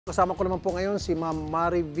Kasama ko naman po ngayon si Ma'am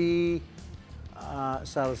Marivi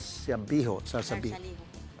Sarsaliho.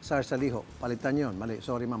 Palitan yun. Mali.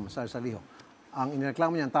 Sorry, Ma'am. Sarsaliho. Ang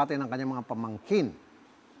inireklamo niya ang tatay ng kanyang mga pamangkin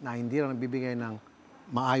na hindi raw nagbibigay ng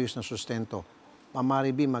maayos na sustento. Ma'am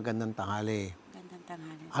Marivi, magandang tanghali. Magandang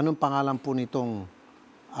tanghali. Anong pangalan po nitong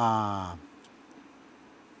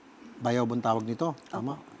bayaw bang tawag nito?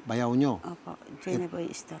 Tama? Bayaw nyo? Opo. Jenny Boy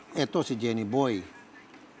Store. Ito si Jenny Boy.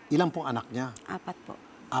 Ilan pong anak niya? 4 po.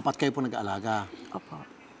 4 kayo po nag-aalaga? Opo.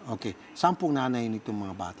 Okay. Saan pong nanay nitong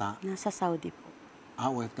mga bata? Nasa Saudi po.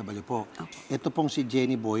 OFW po. Opo. Ito pong si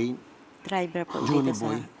Jenny Boy. Driver po. Jenny dito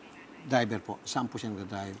Boy. Sa, Driver po. Saan po siya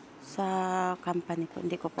nag-drive? sa company po.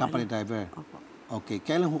 Hindi ko po Company alam. driver? Opo. Okay.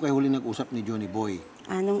 Kailan ho kayo huli nag-usap ni Johnny Boy?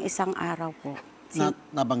 Anong isang araw po.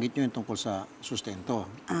 Nabanggit nyo yung tungkol sa sustento?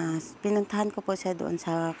 Pinuntahan ko po siya doon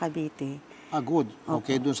sa Cavite. Good. Opo.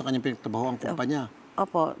 Okay. Doon sa kanyang pinagtrabaho ang kumpanya.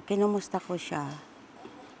 Opo. Kinumusta ko siya.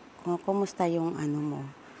 Kumusta yung ano mo.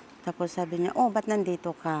 Tapos sabi niya, oh, ba't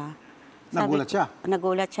nandito ka? Nagulat siya?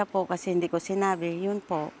 Nagulat siya po kasi hindi ko sinabi. Yun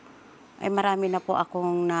po. Ay marami na po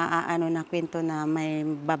akong na kwento na may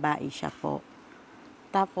babae siya po.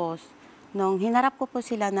 Tapos, nung hinarap ko po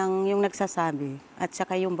sila ng yung nagsasabi at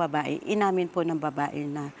saka yung babae, inamin po ng babae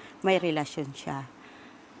na may relasyon siya.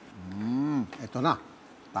 Ito na.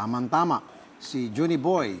 Tama-tama. Si Johnny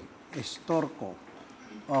Boy Estorco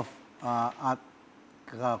of at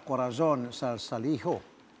Corazon Sarsaliho.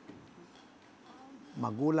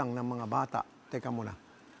 Magulang ng mga bata. Teka muna.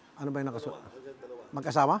 Ano ba yung nakasunod?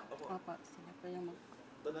 Mag-asawa? Opo, sila po yung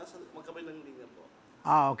Magkabay ng linya po.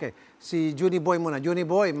 Okay. Si Johnny Boy muna. Johnny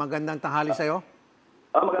Boy, magandang tanghali sa'yo.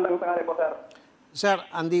 Magandang tanghali po, sir. Sir,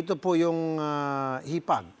 andito po yung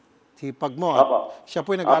hipag. Hipag mo. Opo. Siya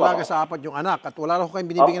po yung nag-aalaga sa 4 yung anak. At wala raw kayong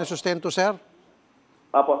binibigyan ng sustento, sir?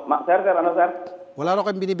 Opo. Sir, ano, sir? Wala raw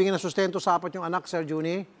kayong binibigyan ng sustento sa 4 yung anak, Sir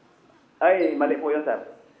Johnny? Ay, mali po yun, sir.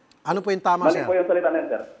 Ano po yung tama, Mali sir? po yung salita niyan,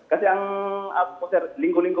 sir. Kasi ang ako po, sir,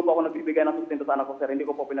 linggo-linggo po ako nagbibigay ng sustento sa anak ko, sir. Hindi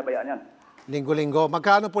ko po pinabayaan yan. Linggo-linggo.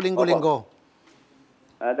 Magkano po linggo-linggo?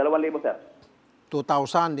 2,000, sir.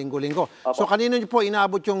 2,000 linggo-linggo. Opo. So, kanino niyo po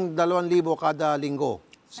inaabot yung 2,000 kada linggo,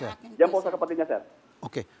 sir? Diyan po sa kapatid niya, sir.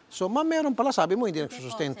 Okay. So, ma'am, meron pala. Sabi mo, hindi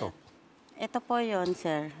nagsusustento. Ito po yun,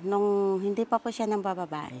 sir. Nung hindi pa po siya ng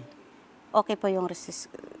bababae, okay po yung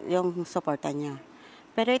suporta niya.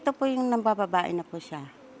 Pero ito po yung nambababae na po siya.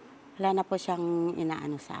 Wala na po siyang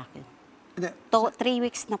inaano sa akin. 3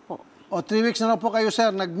 weeks na po. 3 weeks na po kayo, sir,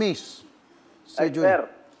 nag-miss. Sir Ay, Johnny. sir.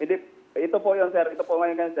 Hindi, ito po yun, sir. Ito po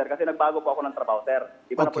ngayon, sir. Kasi nagbago po ako ng trabaho, sir.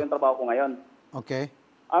 Iba na po Okay. yung trabaho ko ngayon. Okay.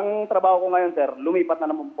 Ang trabaho ko ngayon, sir, lumipat na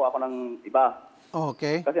naman po ako ng iba.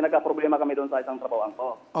 Okay. Kasi nagka-problema kami doon sa isang trabahoan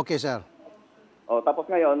ko. Okay, sir. Tapos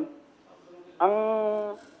ngayon, ang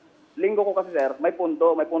linggo ko kasi, sir, may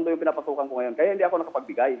pundo yung pinapasukan ko ngayon. Kaya hindi ako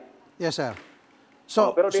nakapagbigay. Yes, sir.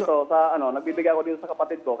 So, Pero dito, nagbibigay ako dito sa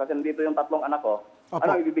kapatid ko kasi nandito yung 3 anak ko. Opo.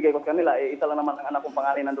 Ano ibibigay ko sa kanila? Isa lang naman ang anak kong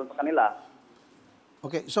pangalan nandun sa kanila.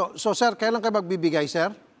 okay. So, sir, kailan kayo magbibigay, sir?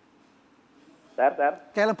 Sir?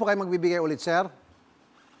 Kailan po kayo magbibigay ulit, sir?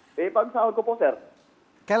 Pag sahod ko po, sir.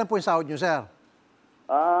 Kailan po yung sahod nyo, sir?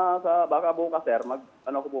 Baka bukas, sir.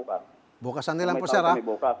 Ko bukas. Bukasan nila po, May sir, sahod ha? kami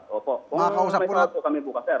bukas. Opo. Kung Makakausap may po sahod po kami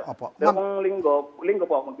bukas, sir. Opo. Pero Ma'am. kung linggo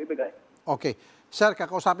po ako magbibigay. Okay. Sir,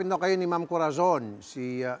 kakausapin daw kayo ni Ma'am Corazon,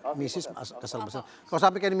 si Mrs. Kasal ba sir?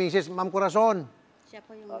 Kausapin kayo ni Mrs. Ma'am Corazon. Siya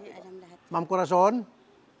po yung may alam lahat. Ma'am Corazon?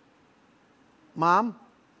 Ma'am?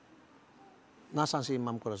 Nasaan si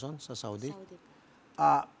Ma'am Corazon? Sa Saudi? Saudi po.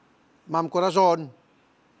 Ma'am Corazon?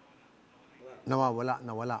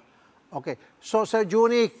 Nawala. Okay. So, Sir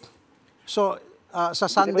Juni, so,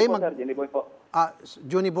 sa Sunday, Jenny Boy po.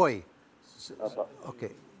 Juni Boy. Opo.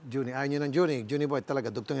 Okay. Juni. Ayaw nyo ng Juni. Juni Boy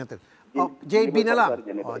talaga. Dugtong yan. JB Jenny Boy na po, lang. sir,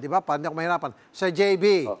 Jenny Boy. Di ba? Para hindi ako mahirapan. Sir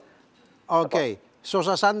JB. Okay. So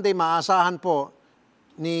sa Sunday, maasahan po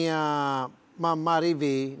ni Ma'am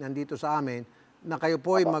Marivi, nandito sa amin, na kayo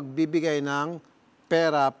po ay magbibigay ng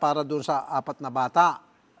pera para doon sa 4 na bata.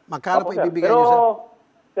 Magkano po Opo, sir. ibibigay Pero, niyo,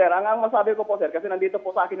 sir? sir, ang masabi ko po, sir, kasi nandito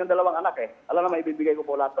po sa akin yung 2 anak eh. Alam na, maibibigay ko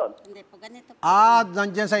po lahat doon. Hindi po, ganito po.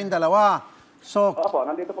 Nandyan sa yung 2. So, Opo,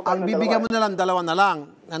 nandito po ang kami ng bibigyan mo 2. na lang, 2 na lang.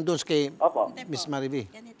 Nandun kay Opo. Miss Marivi.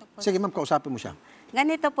 Ganito po. Sige, ma'am, kausapin mo siya.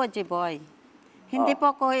 Ganito po, G-Boy. Hindi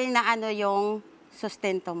po ko inaano yung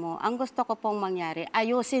sustento mo. Ang gusto ko pong mangyari,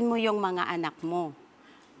 ayusin mo yung mga anak mo.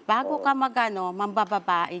 Bago ka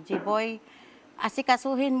mambababae, G-Boy,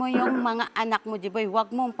 asikasuhin mo yung mga anak mo, G-Boy.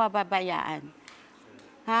 Huwag mong pababayaan.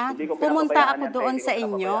 Ha? Hindi ko Pumunta pinapabayaan ako yan, doon hindi ko sa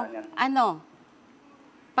inyo. pinapabayaan yan.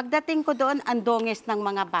 Pagdating ko doon, ang dongis ng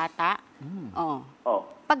mga bata. Oh. Oh.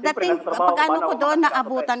 Pagdating, Siyempre, nagtatrabaho pag ka, ano paano ko ako doon, makakasakot,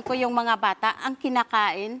 naabutan ko yung mga bata, ang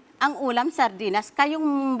kinakain, ang ulam, sardinas, kayong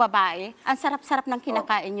babae, ang sarap-sarap ng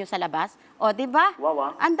kinakain nyo sa labas. O, di ba? Wow,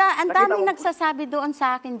 ah. Ang Nakita daming mo- nagsasabi doon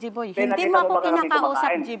sa akin, Jiboy. Eh, Hindi nakita mo mo ako ba kami kinakausap,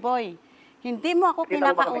 kumakain? Jiboy. Hindi mo ako Kita mo ba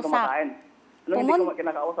kami kinakausap. kumakain? Ano hindi ko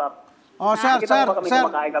kinakausap? Oh, sir, Kita sir, mo ba kami sir.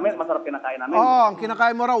 kumakain kami? Masarap kinakain namin. Oh, ang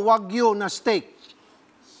kinakain mo raw, wagyu na steak.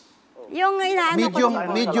 Yung inaano Medium, ko,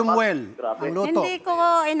 Jiboy. medium well. Grabe. Ang luto. Hindi ko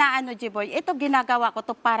inaano, Jiboy. Ito ginagawa ko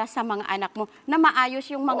to para sa mga anak mo, na maayos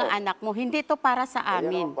yung mga anak mo. Hindi to para sa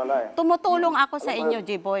amin. naman pala eh. Tumutulong ako sa inyo,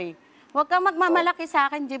 Jiboy. Huwag kang magmamalaki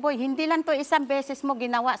sa akin, Jiboy. Hindi lang to isang beses mo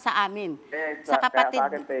ginawa sa amin. Sa Kaya kapatid sa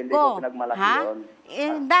akin, te, hindi ko pinagmalaki Ha? yun.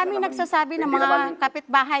 Dami naman- nagsasabi ng hindi mga naman-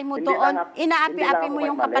 kapitbahay mo Hindi doon. lang Inaapi-api ako mo may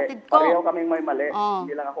yung mali. kapatid ko. Pareho kaming may mali. Oh.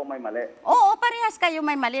 Hindi lang ako may mali. Oo, parehas kayo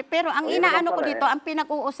may mali. Pero ang Yun inaano naman ko pala dito, eh. ang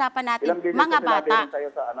pinag-uusapan natin, Ilang beses mga ko sinabi bata. rin sa'yo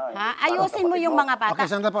sa ano eh. Ha? Para sa Ayusin mo kapatid yung mo. mga bata. Okay,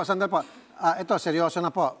 sandal po. Ito, seryoso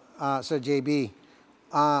na po, Sir JB.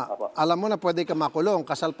 Apo. Alam mo na pwede ka makulong.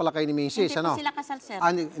 Kasal pala kayo ni Mrs. Hindi ano? po sila kasal, sir.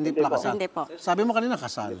 Hindi pala po. kasal. Hindi po. Sabi mo kanina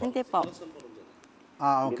kasal. Hindi po.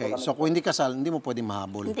 Okay. So kung hindi kasal, hindi mo pwedeng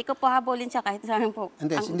mahabol. Hindi ko po habulin siya kahit sa akin po.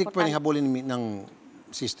 Hindi, Ang hindi importante- pwedeng habulin ng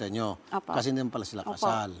sister nyo. Opo. Kasi hindi pala sila Opo.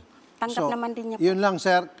 kasal. Tanggap naman din niya po. Yun lang,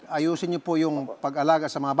 sir. Ayusin niyo po yung pag-alaga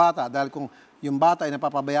sa mga bata. Dahil kung yung bata ay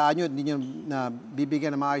napapabayaan nyo, hindi nyo na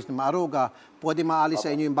bibigyan ng maayos na maaruga, pwede maalis sa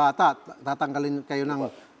inyo yung bata. Tatanggalin kayo ng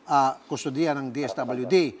kustudiya ng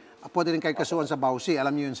DSWD. Pwede rin kayo kasuhan sa Bausi.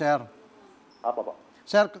 Alam niyo yun, sir. Apo po.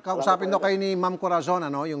 Sir, kausapin daw kayo ni Ma'am Corazon,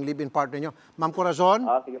 yung live-in partner nyo. Ma'am Corazon,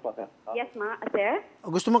 Sige po, sir. Yes, sir.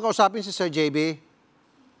 gusto mo kausapin si Sir JB?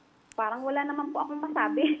 Parang wala naman po akong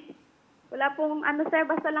masabi. Wala pong sir,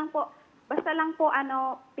 basta lang po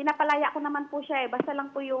pinapalaya ko naman po siya eh. Basta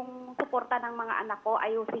lang po yung suporta ng mga anak ko,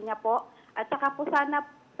 ayusin niya po. At saka po sana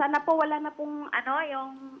po wala na pong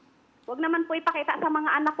wag naman po ipakita sa mga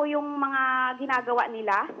anak ko yung mga ginagawa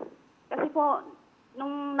nila. Kasi po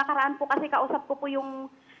nung nakaraan po kasi kausap ko po yung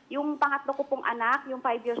pangatlo ko pong anak, yung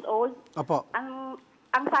 5 years old. Opo.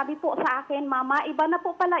 Ang sabi po sa akin, Mama, iba na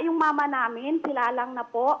po pala yung mama namin, sila lang na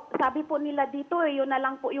po. Sabi po nila dito, yun na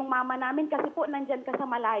lang po yung mama namin kasi po nandyan ka sa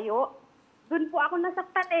malayo. Doon po ako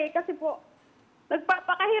nasaktan kasi po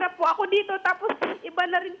nagpapakahirap po ako dito tapos iba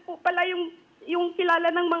na rin po pala yung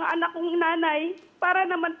kilala ng mga anak kong nanay para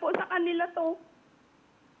naman po sa kanila to.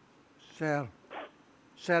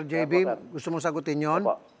 Sir JB, Opo, sir. gusto mong sagutin yon?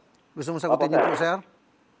 Opo. Gusto mong sagutin Opo, yun po, sir?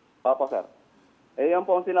 Opo, sir. Yan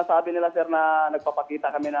po ang sinasabi nila, sir, na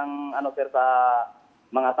nagpapakita kami ng sir, sa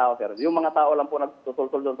mga tao, sir. Yung mga tao lang po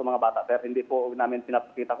nagtutul doon sa mga bata, sir. Hindi po namin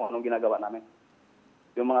pinapakita kung anong ginagawa namin.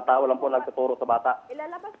 Yung mga tao lang po nagtuturo sa bata.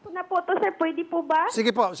 Ilalabas ko na po to, sir. Pwede po ba?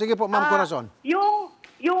 Sige po, Ma'am Corazon. Yung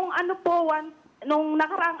nung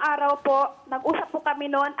nakaraang araw po, nag-usap po kami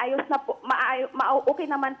noon, ayos na po, okay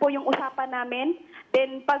naman po yung usapan namin.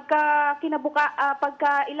 Then pagka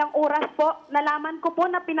ilang oras po, nalaman ko po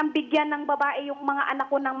na pinambigyan ng babae yung mga anak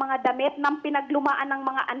ko ng mga damit ng pinaglumaan ng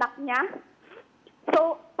mga anak niya.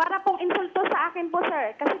 So, para pong insulto sa akin po,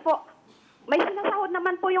 sir, kasi po, may sinasahod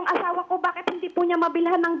naman po yung asawa ko, bakit hindi po niya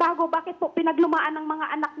mabilhan ng bago, bakit po pinaglumaan ng mga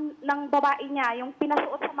anak ng babae niya, yung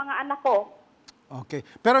pinasuot sa mga anak ko. Okay.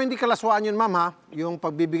 Pero hindi kalaswaan yun, ma'am, ha? Yung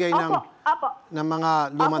pagbibigay ng mga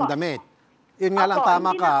lumang Opo. damit. Yun nga lang, Opo,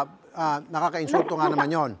 tama hindi ka. Nakaka-insulto nga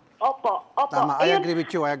naman yon. Opo. Tama. I agree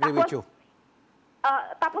with you.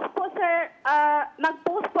 Tapos po, sir,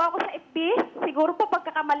 nag-post po ako sa FB. Siguro po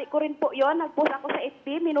pagkakamali ko rin po yon. Nag-post ako sa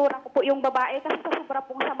FB. Minura ko po yung babae kasi sa sobra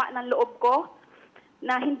pong sama ng loob ko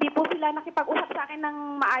na hindi po sila nakipag-usap sa akin ng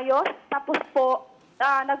maayos. Tapos po,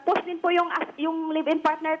 nag-post din po yung live-in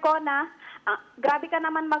partner ko na grabe ka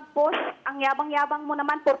naman mag-post. Ang yabang-yabang mo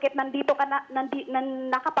naman porket nandito ka na,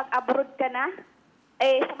 nakapag-abroad ka na.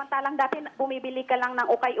 Samantalang dati bumibili ka lang ng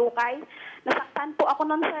ukay-ukay. Nasaktan po ako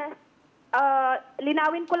nun, sir.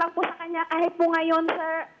 Linawin ko lang po sa kanya, kahit po ngayon,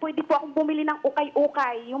 sir, pwede po akong bumili ng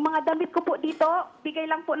ukay-ukay. Yung mga damit ko po dito, bigay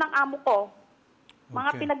lang po ng amo ko. Mga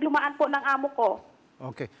Okay. pinaglumaan po ng amo ko.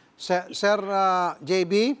 Okay. Sir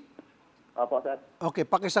JB? Opo, sir. Okay,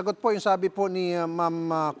 pakisagot po yung sabi po ni Ma'am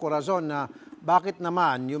Corazon na bakit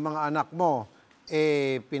naman yung mga anak mo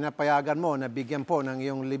pinapayagan mo na bigyan po ng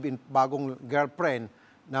iyong live-in bagong girlfriend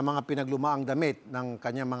na mga pinaglumaang damit ng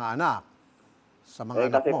kanyang mga anak sa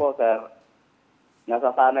mga anak Kasi mo. po, sir,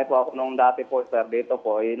 nasasanay po ako nung dati po, sir, dito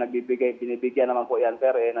po, binibigyan naman po yan,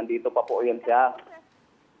 sir, nandito pa po yan siya.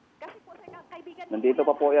 Kasi po, sir, kaibigan Nandito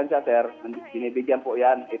pa po yan siya, sir. Binibigyan po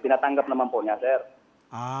yan. Tinatanggap naman po niya, sir.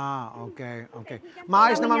 Okay.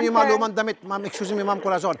 Maayos naman yung mga lumang damit. Ma'am, excuse me, Ma'am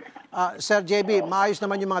Corazon. Sir JB, maayos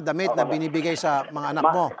naman yung mga damit na binibigay sa mga anak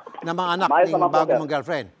mo, na mga anak Maayos ng naman po, bago sir. mong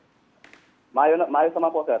girlfriend. Maayos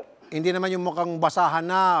naman po, sir. Hindi naman yung mukhang basahan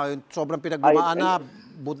na, yung sobrang pinaglumaan na,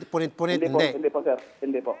 punit-punit, hindi. Hindi po, sir.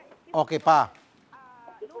 Hindi po. Okay pa.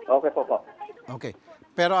 Okay po. Okay.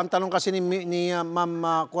 Pero ang tanong kasi ni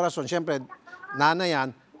Ma'am Corazon, siyempre, nanay yan.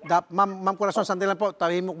 Ma'am Corazon, sandali lang po,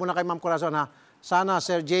 tahimok muna kay Ma'am Corazon ha. Sana,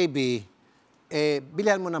 Sir JB,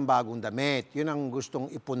 bilihan mo ng bagong damit. Yun ang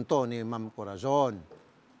gustong ipunto ni Ma'am Corazon.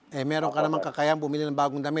 Meron ka naman kakayang bumili ng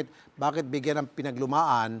bagong damit. Bakit bigyan ng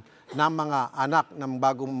pinaglumaan ng mga anak ng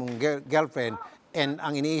bagong mong girlfriend? And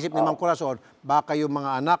ang iniisip ni Ma'am Corazon, baka yung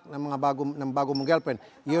mga anak ng bagong mong girlfriend,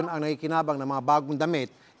 yun ang nakikinabang ng mga bagong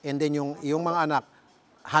damit. And then yung mga anak,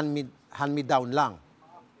 hand me down lang.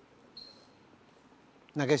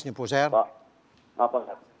 Nag-guess niyo po, sir? Opo,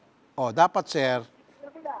 sir. Dapat, sir,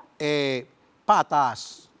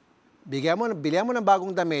 patas. Bilihan mo ng bagong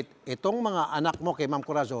damit, itong mga anak mo kay Ma'am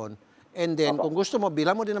Corazon, and then, kung gusto mo,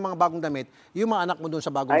 bilhan mo din ng mga bagong damit, yung mga anak mo doon sa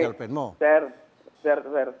bagong girlfriend mo. Sir.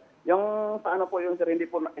 Yung paano po yung sir, hindi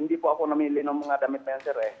po ako namili ng mga damit na yan,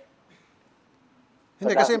 sir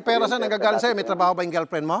Hindi, kasi yung pera sa nagagaling sa'yo, may trabaho ba yung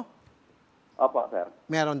girlfriend mo? Opo, sir.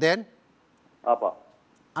 Meron din? Opo.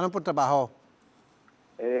 Anong po trabaho?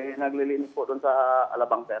 Naglilinis po doon sa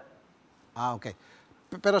Alabang, sir. Okay.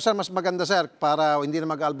 Pero sir, mas maganda sir, para hindi na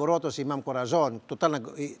mag-alboroto si Ma'am Corazon.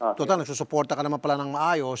 Total nagsusuporta ka naman pala ng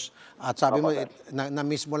maayos at sabi mo,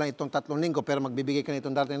 na-miss mo lang itong 3 linggo pero magbibigay ka na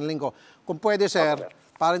itong 3 linggo. Kung pwede sir,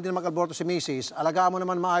 para hindi na mag-alboroto si Mrs., alagaan mo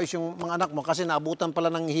naman maayos yung mga anak mo kasi naabutan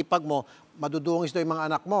pala ng hipag mo, madudungis daw yung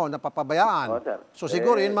mga anak mo, napapabayaan. So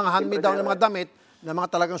siguro yung mga hand-me-down ng mga damit na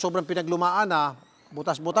mga talagang sobrang pinaglumaan na,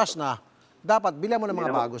 butas-butas na, dapat bilhan mo ng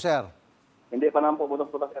mga bago sir. Hindi pa naman po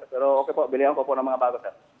butas-butas, sir. Pero okay po, bilihan ko po ng mga bago,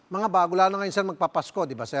 sir. Mga bago, lalo ngayon, sir, magpapasko,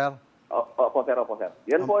 di ba, sir? Opo, sir.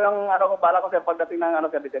 Yan po yung bala ko, sir. Pagdating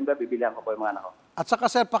ng December, bibilihan ko po yung mga anak ko. At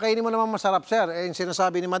saka, sir, pakainin mo naman masarap, sir. Yung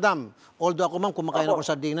sinasabi ni Madam, although ako, ma'am, kumakain ako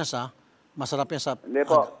sardinas, ha? Masarap yan sa, Hindi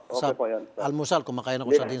po, okay po yan, sir. Almusal, kumakain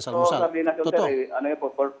ako sardinas sa almusal. Sardinas yun, Totoo. sir. Ano yun po,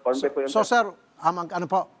 corn beef po yun, So, sir, ano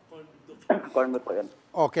po? Corn beef po yan.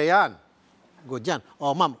 Okay yan. Good yan.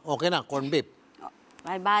 Ma'am, okay na, corn beef.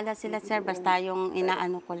 Ay, bahala sila, sir. Basta yung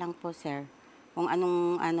inaano ko lang po, sir. Kung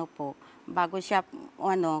anong ano po. Bago siya,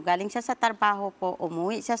 galing siya sa trabaho po,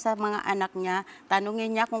 umuwi siya sa mga anak niya,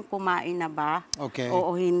 tanungin niya kung kumain na ba. Okay.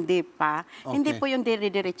 O hindi pa. Okay. Hindi po yung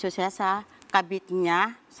dire-diretso siya sa kabit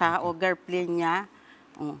niya, sa girlfriend niya.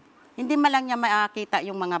 Hindi man lang niya makita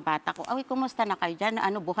yung mga bata ko. Ay, kumusta na kayo dyan?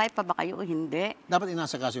 Buhay pa ba kayo o hindi? Dapat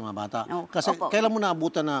inasakaso yung mga bata. Kasi Opo. kailan mo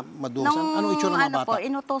naabutan na madungis? Anong itsura ng mga bata?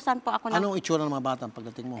 Inutusan po ako ng... Anong itsura ng mga bata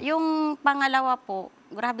pagdating mo? Yung pangalawa po,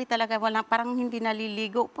 grabe talaga, parang hindi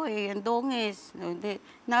naliligo po ang dungis.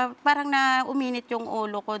 Parang uminit yung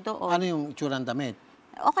ulo ko doon. Ano yung itsura ng damit?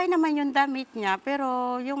 Okay naman yung damit niya,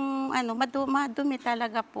 pero yung madumi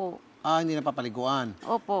talaga po. Hindi napapaliguan.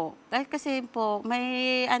 Opo. Kasi po,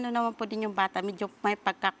 may naman po din yung bata, medyo may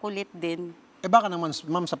pagkakulit din. Baka naman,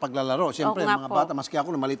 ma'am, sa paglalaro. Siyempre, mga po. bata, maski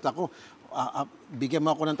ako, maliit ako, bigyan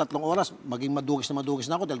mo ako ng 3 oras, maging madugis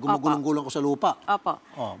na ako dahil gumugulong-gulong ko sa lupa. Opo.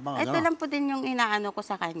 Ito lang po din yung inaano ko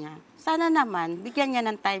sa kanya. Sana naman, bigyan niya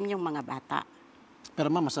ng time yung mga bata. Pero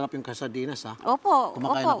ma'am, masarap yung sardinas, ha? Opo.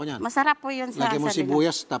 Kumakain ako niyan. Masarap po yun sa Lagyan mo sardinas.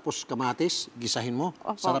 sibuyas, tapos kamatis, gisahin mo.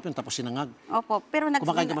 Opo. Sarap yun, tapos sinangag. Opo. Pero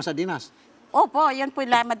Kumakain ka ba sardinas? Opo, yun po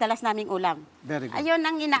madalas naming ulam. Very good. Ayun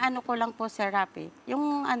ang inaano ko lang po, Sir Rapi.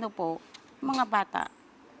 Yung mga bata,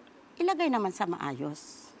 ilagay naman sa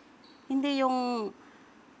maayos. Hindi yung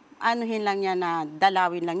anuhin lang niya na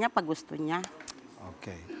dalawin lang niya pag gusto niya.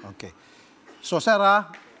 Okay. So, sir,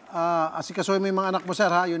 asikasuhin mo yung mga anak mo,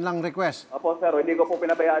 sir, ha? Yun lang request. Opo, sir. Hindi ko po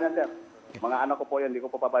pinabayaan yan, sir. Mga anak ko po yan, hindi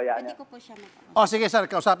ko po pabayaan Hindi yan. ko po siya Sige, sir,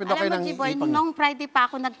 kausapin daw kayo Alam ng mo, Jiboy, ipang. nung Friday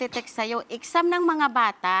pa ako nagte-text sa'yo, exam ng mga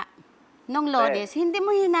bata, nung Lourdes, hindi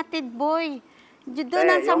mo hinatid, boy.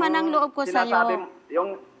 Doon ang sama ng loob ko sa'yo.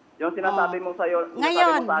 Yung sinasabi mo sa'yo,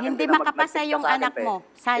 Ngayon, sinasabi mo sa akin, hindi na makapasa mag-text ka yung sa akin, anak te. mo.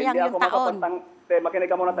 Sayang Hindi yung ako taon. makinig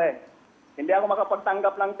ka muna, te. Hindi ako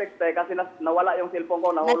makapagtanggap ng text, te, kasi nawala yung cellphone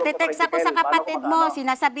ko. Nahulog Nagte-text sa ako sa tricycle. Paano kapatid ko mo, makano?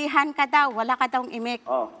 sinasabihan ka daw, wala ka daw imik.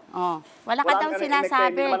 Wala ka daw kang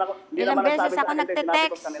sinasabi. imik, te. Hindi Ilang naman beses nagsabi sa ako akin, te, sinabi ko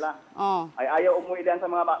nagte-text. sa kanila. Ay, ayaw umuwi din sa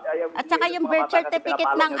mga bata. At saka yung birth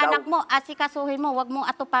certificate ng anak mo, asikasuhin mo, wag mong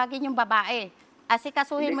atupagin yung babae.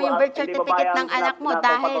 Asikasuhin mo yung birth certificate ng anak mo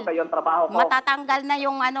dahil matatanggal na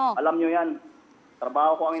yung Alam nyo yan.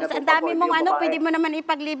 Trabaho ko ang Ang dami mong pwede mo naman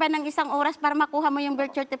ipagliban ng 1 oras para makuha mo yung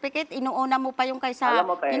birth certificate. Inuuna mo pa yung kaysa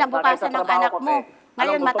kinabukasan ng anak mo.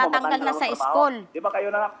 Ngayon, matatanggal na sa school. Di ba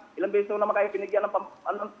kayo na, ilang beses naman kayo pinigyan ng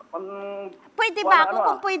Pwede ba ako?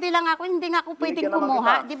 Kung pwede lang ako, hindi nga ako pwedeng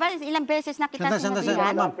kumuha. Di ba ilang beses na kita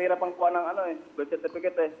sinabihan? Ang pera pang kuha ng birth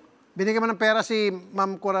certificate Binigyan mo ng pera si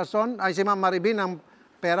Ma'am Corazon, ay si Ma'am Maribin ng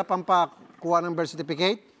pera pampakuha ng birth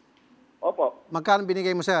certificate? Opo, Magkano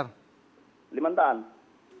binigay mo, sir? 500.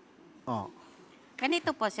 Oh.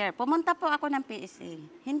 Ganito po, sir. Pumunta po ako ng PSA.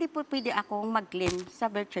 Hindi po pwede akong mag-claim sa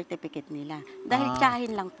birth certificate nila. Dahil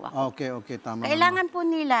tsahin lang po ako. Okay, tama. Kailangan po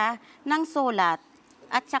nila ng sulat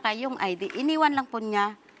at saka yung ID. Iniwan lang po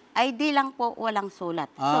niya, ID lang po, walang sulat.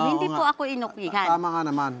 So, hindi oo po nga. ako inukihan. Tama nga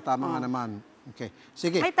naman. Okay.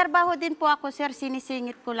 Sige. May trabaho din po ako, sir.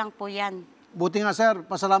 Sinisingit ko lang po yan. Buti nga, sir.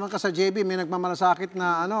 Pasalamat ka sa JB. May nagmamalasakit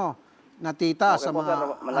na na tita sa po, mga sir.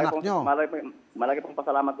 anak nyo. Malaki pong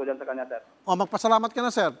pasalamat ko dyan sa kanya, sir. O, magpasalamat ka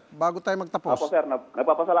na, sir, bago tayo magtapos. Opo, sir.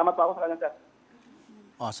 Nagpapasalamat pa ako sa kanya, sir.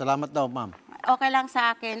 O, salamat daw, ma'am. Okay lang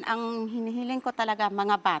sa akin. Ang hinihiling ko talaga,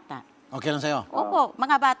 mga bata. Okay lang sa'yo? Opo,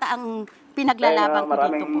 mga bata ang pinaglalaban ko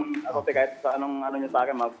dito po. Ako, kahit sa anong ano nyo sa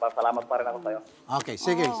akin, magpasalamat pa rin ako sa'yo. Okay,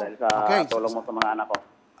 sige. Dahil sa Okay. tulong mo sa mga anak ko.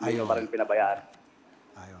 Hindi Ayun. ko pa rin pinabayaan.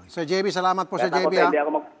 Ayun. Sir JB, salamat po, Sir Kahit ako, JB, sir, ha? hindi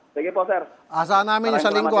ako Sige po, sir. Asahan namin yung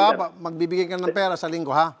sa Maraming linggo, salamat, ha? Magbibigay ka ng pera sa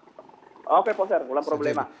linggo, ha? Okay po, sir. Walang Sir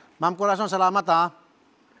problema. JB. Ma'am Corazon, salamat, ha?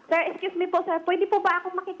 Sir, excuse me po, sir. Pwede po ba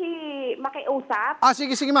akong makiusap?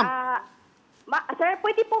 Sige, ma'am. Sir,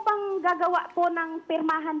 pwede po bang gagawa po ng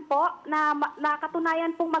pirmahan po na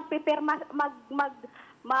katunayan pong magpipirma,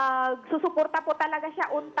 magsusuporta po talaga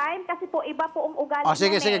siya on time kasi po iba po ang ugali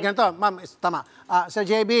Sige, niya, ganito. Ma'am, tama. Sir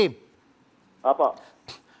JB, Opo.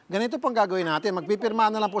 ganito pong gagawin natin. Magpipirma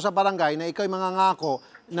na lang po sa barangay na ikaw yung mangangako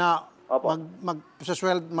na Opo.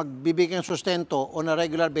 magbibigay ng sustento on a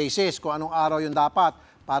regular basis kung anong araw yung dapat.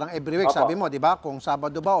 Parang every week, Opo. sabi mo, di ba? Kung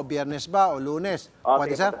Sabado ba o Biyernes ba o Lunes.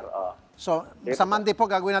 Pwede, sige sir? po, sir. So, sa Monday po,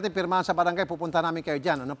 gagawin natin pirmahan sa barangay. Pupunta namin kayo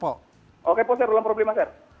dyan. Ano po? Okay po, sir. Walang problema, sir.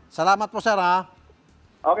 Salamat po, sir, ha?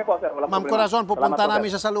 Okay po, sir. Walang Ma'am problema. Corazon, pupunta Salamat po, namin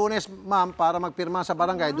sir. siya sa Lunes, ma'am, para magpirma sa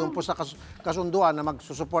barangay. Doon po sa kasunduan na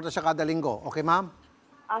magsusuporta siya kada linggo. Okay, ma'am?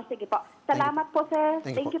 Sige po. Salamat po, sir.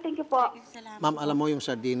 Thank you Thank you po. Ma'am, alam mo yung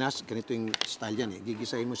sardinas, ganito yung style yan eh.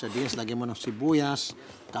 Gigisahin mo sardinas, lagyan mo ng sibuyas,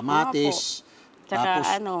 kamatis, Tsaka tapos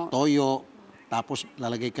ano, toyo, tapos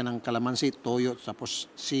lalagay ka ng kalamansi, toyo,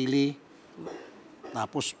 tapos sili,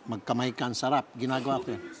 tapos magkamay ka, ang sarap. Ginagawa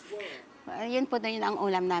ko yan. Yun po na yun ang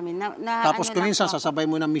ulam namin. Tapos ano kung lang minsan, po ako. sasabay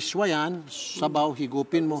mo ng miswa yan, sabaw,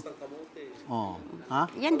 higupin mo. Oh, ha?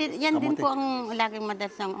 Yan din Kamote. po ang laging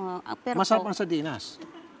madalas ang... pero Masarap po, ang sardinas.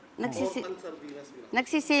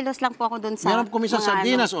 nagsisilos lang po ako dun sa... Meron kung minsan mga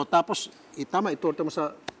sardinas, tapos itorta mo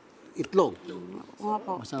sa itlog.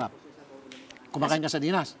 Opo. Masarap. Kumakain ka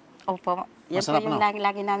sardinas? Opo. Yan Masarap, po yung no?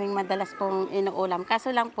 lagi naming madalas pong inuulam.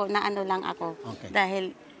 Kaso lang po, naano lang ako. Okay. Dahil,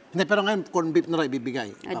 Hindi, pero ngayon, corn beef na rin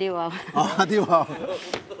ibibigay. di wow. Di wow.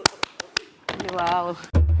 Di wow.